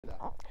You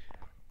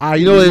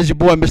know it's your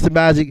boy, Mr.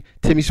 Magic,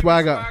 Timmy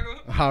Swagger.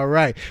 All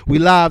right. We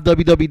live,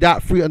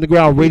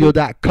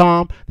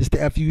 www.freeundergroundradio.com. This is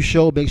the FU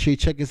show. Make sure you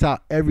check us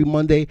out every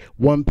Monday,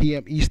 1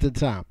 p.m. Eastern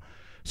time.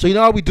 So you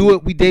know how we do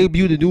it? We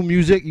debut the new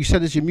music. You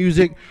send us your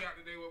music.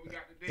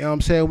 You know what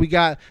I'm saying? We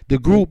got the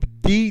group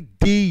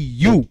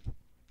DDU.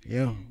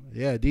 Yeah,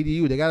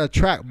 DDU. They got a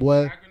track,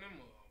 boy.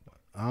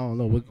 I don't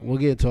know. We'll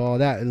get into all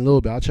that in a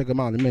little bit. I'll check them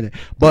out in a minute.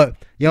 But,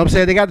 you know what I'm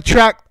saying? They got the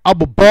track,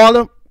 I'm a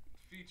Baller.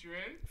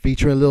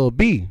 Featuring Lil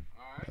B.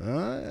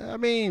 I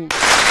mean, you know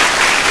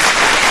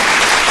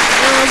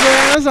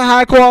that's a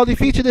high quality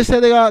feature. They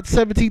said they got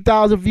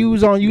 17,000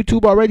 views on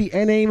YouTube already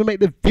and they ain't even make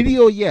the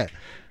video yet.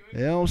 You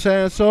know what I'm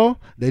saying? So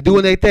they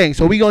doing their thing.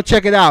 So we gonna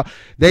check it out.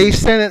 They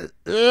sent it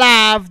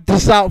live to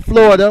South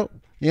Florida.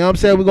 You know what I'm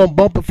saying? We're gonna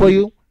bump it for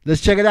you.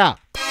 Let's check it out.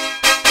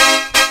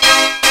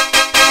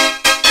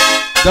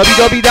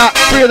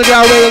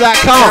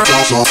 www.freeundergroundradio.com.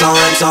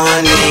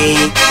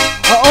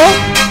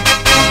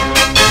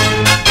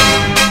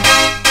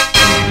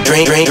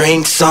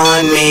 Drinks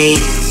on me.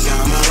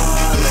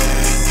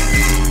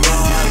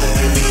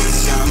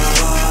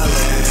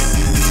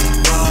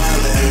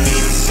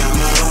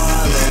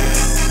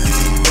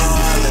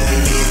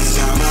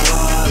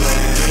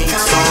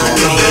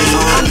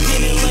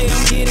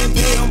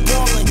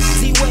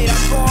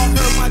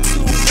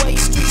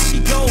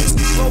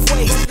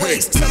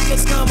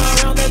 Suckers come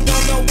around, they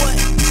don't know what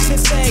to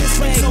say.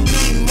 Drinks on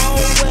me, more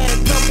wet, a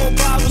couple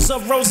bottles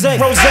of rosé.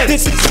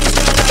 This is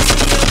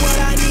what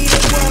I need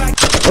is what I.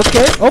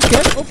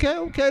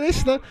 Okay. They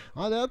snap.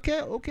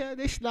 Okay.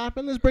 They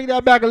snapping. Let's bring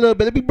that back a little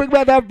bit. Let me bring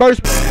back that verse.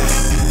 I'm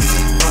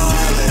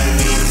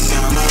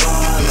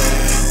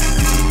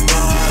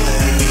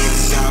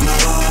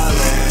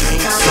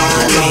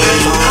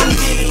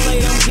getting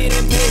late, I'm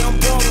getting paid, I'm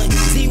balling.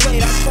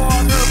 Z-Wade, I call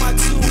her my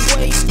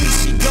two-way street.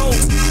 She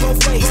goes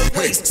both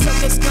ways.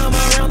 Suckers come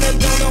around, they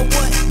don't know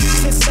what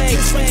to say.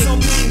 Drinks on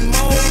me,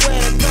 more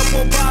wet, a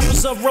couple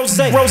bottles of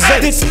rosé.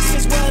 This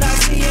is what I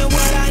see and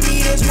what I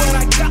need is what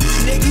I got.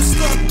 Nigga, you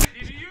stuck.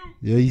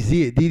 Yeah, you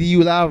see it.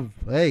 DDU live.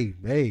 Hey.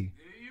 DDU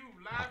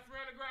live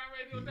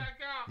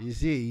freeundergroundradio.com. You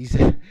see it. You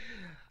see it.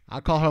 I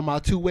call her my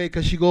two-way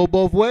because she go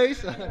both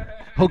ways.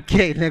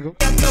 Okay, nigga.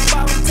 At the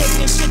bottom,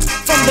 taking shit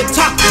from the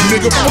top.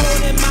 Nigga, hold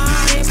in my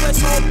hands,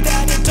 let's hope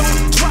that it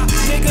don't drop.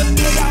 Nigga,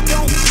 get out,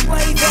 don't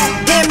play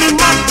that. Hand me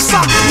my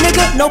sock,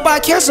 nigga.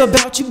 Nobody cares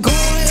about you. Go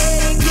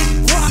ahead and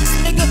get rocks,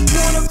 nigga.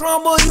 Wanna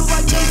crumble you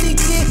like Jay-Z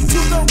did to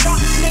the rock,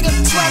 nigga.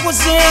 Track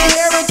was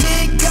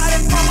inherited, got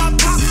it from my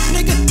pop,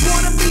 nigga.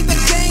 Wanna be the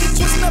game,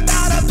 twisting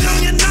about a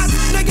billion knots,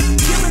 nigga.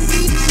 Killing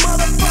these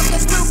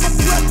motherfuckers, real for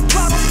blood.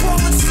 Bottle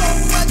rolling so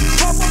much,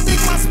 purple think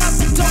my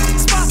spot's a dope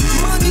spot.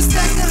 Money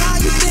stacking, how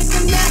you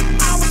thinking that?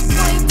 I was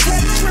playing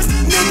Tetris,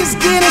 niggas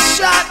get a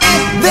shot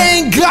and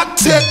they ain't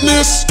got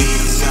tetanus.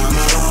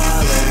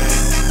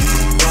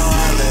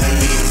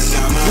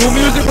 New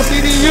music with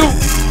DDU.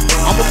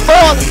 I'm a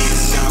baller.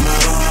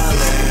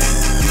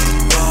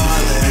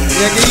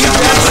 Yeah, can you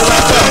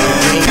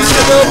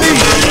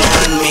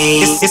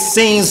It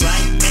seems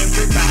like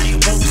everybody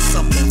wants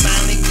something.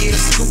 Finally get a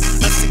scoop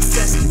of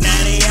success. Now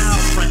they all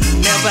front.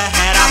 Never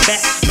had our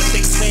back, but they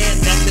swear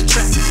that the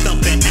track's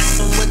thumping. Ask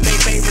them what their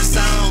favorite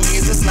song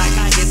is. It's like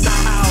I hit the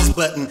house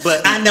button,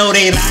 but I know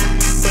they lie,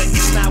 but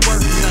it's not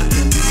worth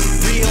nothing.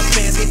 Real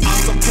fans get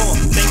all support.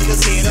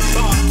 Fingers hear the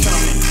bar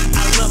coming.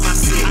 I love my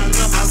city. I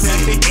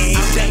rap it every day.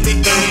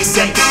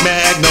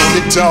 Mag on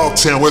the dog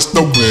town, what's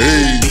the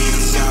way?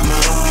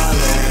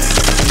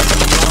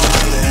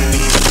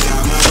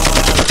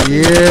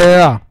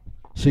 Yeah.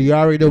 So you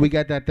already know we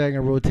got that thing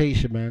in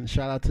rotation, man.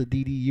 Shout out to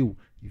DDU.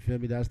 You feel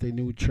me? That's their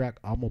new track,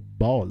 I'm a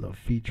Baller,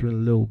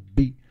 featuring Lil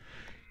B.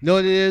 You know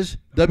what it is?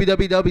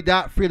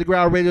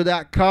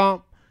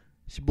 www.freeundergroundradio.com.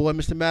 It's your boy,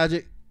 Mr.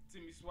 Magic.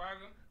 Timmy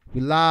Swagger.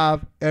 We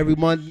live every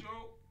Monday.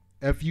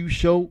 FU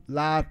show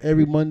live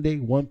every Monday,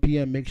 1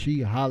 p.m. Make sure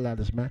you holler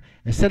at us, man.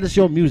 And send us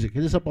your music.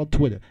 Hit us up on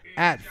Twitter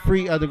at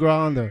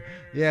 @FreeUnderground.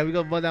 Yeah, we're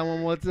going to run that one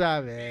more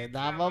time, man.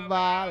 I'm a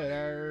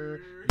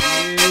Baller.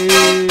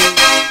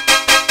 Yeah.